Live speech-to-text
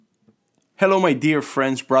Hello, my dear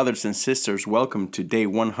friends, brothers, and sisters. Welcome to day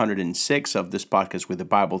 106 of this podcast with the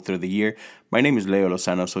Bible through the year. My name is Leo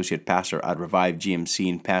Lozano, Associate Pastor at Revive GMC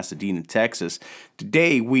in Pasadena, Texas.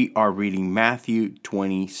 Today we are reading Matthew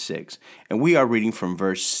 26, and we are reading from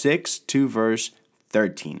verse 6 to verse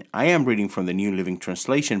 13. I am reading from the New Living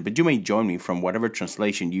Translation, but you may join me from whatever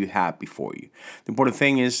translation you have before you. The important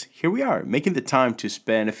thing is, here we are, making the time to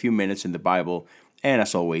spend a few minutes in the Bible. And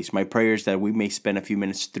as always, my prayer is that we may spend a few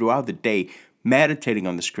minutes throughout the day meditating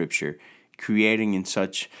on the Scripture, creating in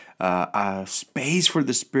such a space for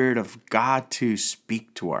the Spirit of God to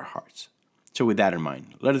speak to our hearts. So with that in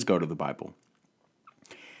mind, let us go to the Bible.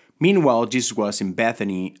 Meanwhile, Jesus was in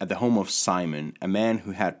Bethany at the home of Simon, a man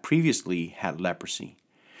who had previously had leprosy.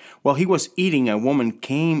 While he was eating, a woman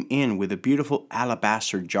came in with a beautiful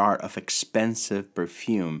alabaster jar of expensive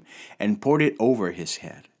perfume and poured it over his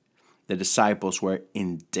head. The disciples were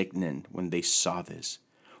indignant when they saw this.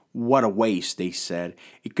 "What a waste," they said.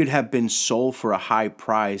 "It could have been sold for a high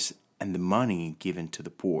price and the money given to the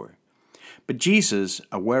poor." But Jesus,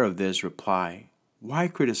 aware of this, replied, "Why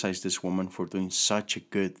criticize this woman for doing such a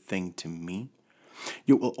good thing to me?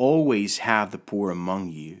 You will always have the poor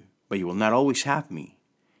among you, but you will not always have me.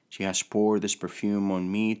 She has poured this perfume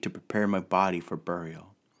on me to prepare my body for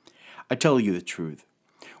burial. I tell you the truth.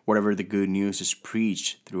 Whatever the good news is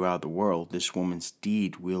preached throughout the world, this woman's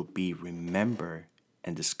deed will be remembered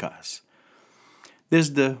and discussed." This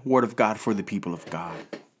is the word of God for the people of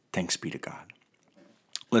God. Thanks be to God.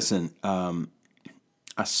 Listen,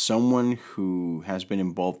 as someone who has been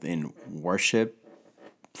involved in worship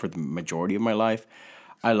for the majority of my life,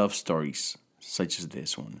 I love stories such as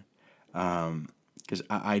this one. Because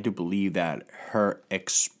I do believe that her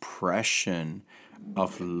expression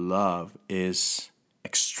of love is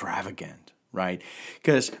extravagant, right?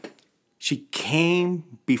 Because she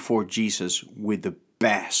came before Jesus with the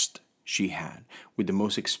best she had, with the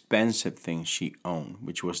most expensive thing she owned,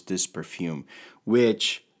 which was this perfume,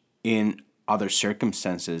 which in other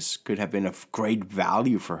circumstances could have been of great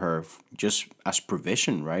value for her just as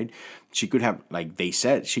provision, right? She could have, like they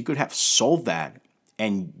said, she could have sold that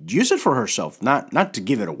and use it for herself, not to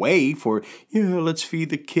give it away for, let's feed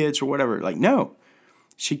the kids or whatever. Like, no.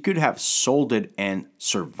 She could have sold it and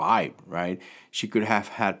survived, right? She could have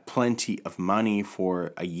had plenty of money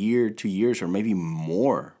for a year, 2 years, or maybe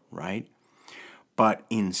more, right? But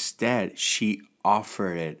instead, she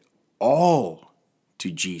offered it all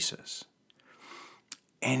to Jesus.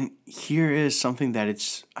 And here is something that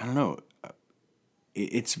it's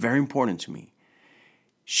very important to me.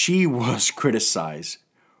 She was criticized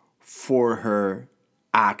for her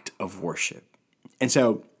act of worship. And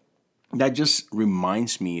so that just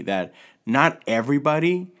reminds me that not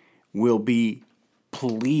everybody will be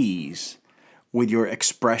pleased with your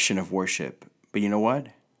expression of worship. But you know what?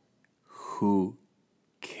 Who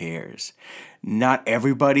cares? Not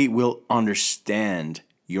everybody will understand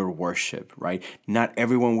your worship, right? Not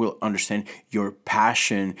everyone will understand your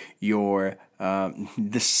passion, your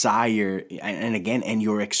desire, and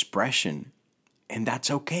your expression. And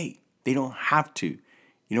that's okay. They don't have to.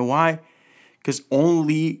 You know why? Because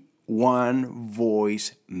only one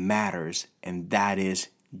voice matters, and that is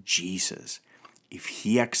Jesus. If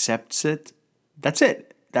he accepts it, that's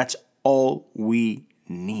it. That's all we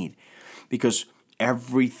need. Because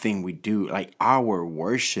everything we do, like our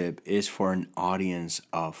worship, is for an audience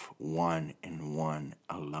of one and one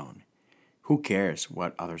alone. Who cares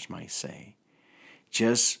what others might say?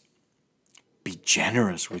 Just be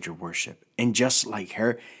generous with your worship. And just like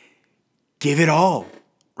her, give it all,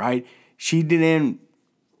 right? She didn't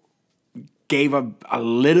gave a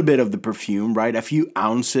little bit of the perfume, right? A few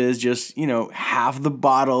ounces, just, half the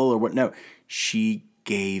bottle or what. No, she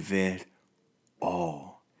gave it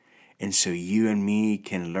all. And so you and me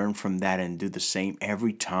can learn from that and do the same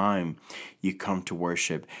every time you come to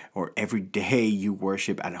worship or every day you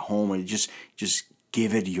worship at home, and just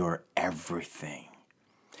give it your everything.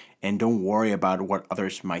 And don't worry about what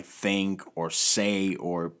others might think or say,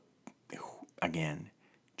 or again,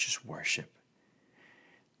 just worship.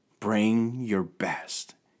 Bring your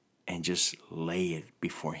best and just lay it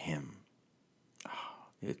before him. Oh,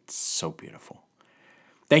 it's so beautiful.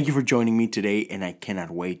 Thank you for joining me today, and I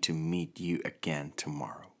cannot wait to meet you again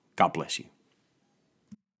tomorrow. God bless you.